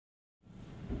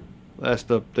Last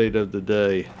update of the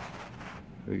day.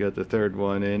 We got the third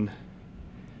one in,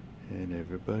 and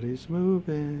everybody's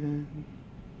moving.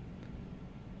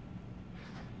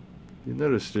 You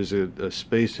notice there's a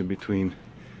space in between,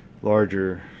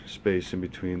 larger space in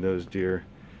between those deer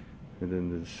and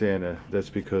then the Santa. That's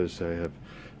because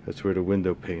that's where the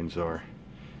window panes are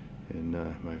in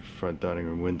my front dining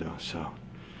room window, so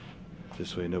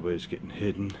this way nobody's getting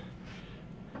hidden.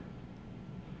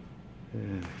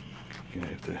 And I'm gonna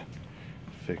have to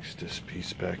fix this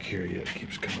piece back here. Yeah, it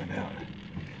keeps coming out.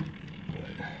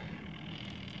 But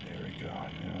there we go.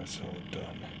 Now it's all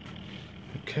done.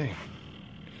 Okay.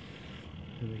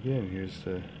 And again, here's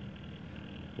the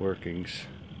workings.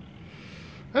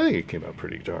 I think it came out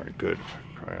pretty darn good,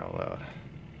 for crying out loud.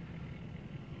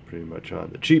 Pretty much on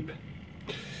the cheap.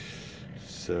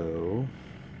 So,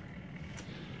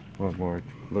 one more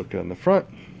look on the front.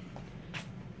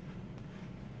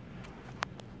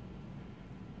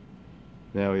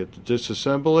 Now we have to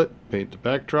disassemble it, paint the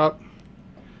backdrop,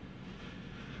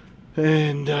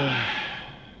 and a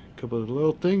couple of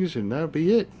little things, and that'll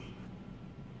be it.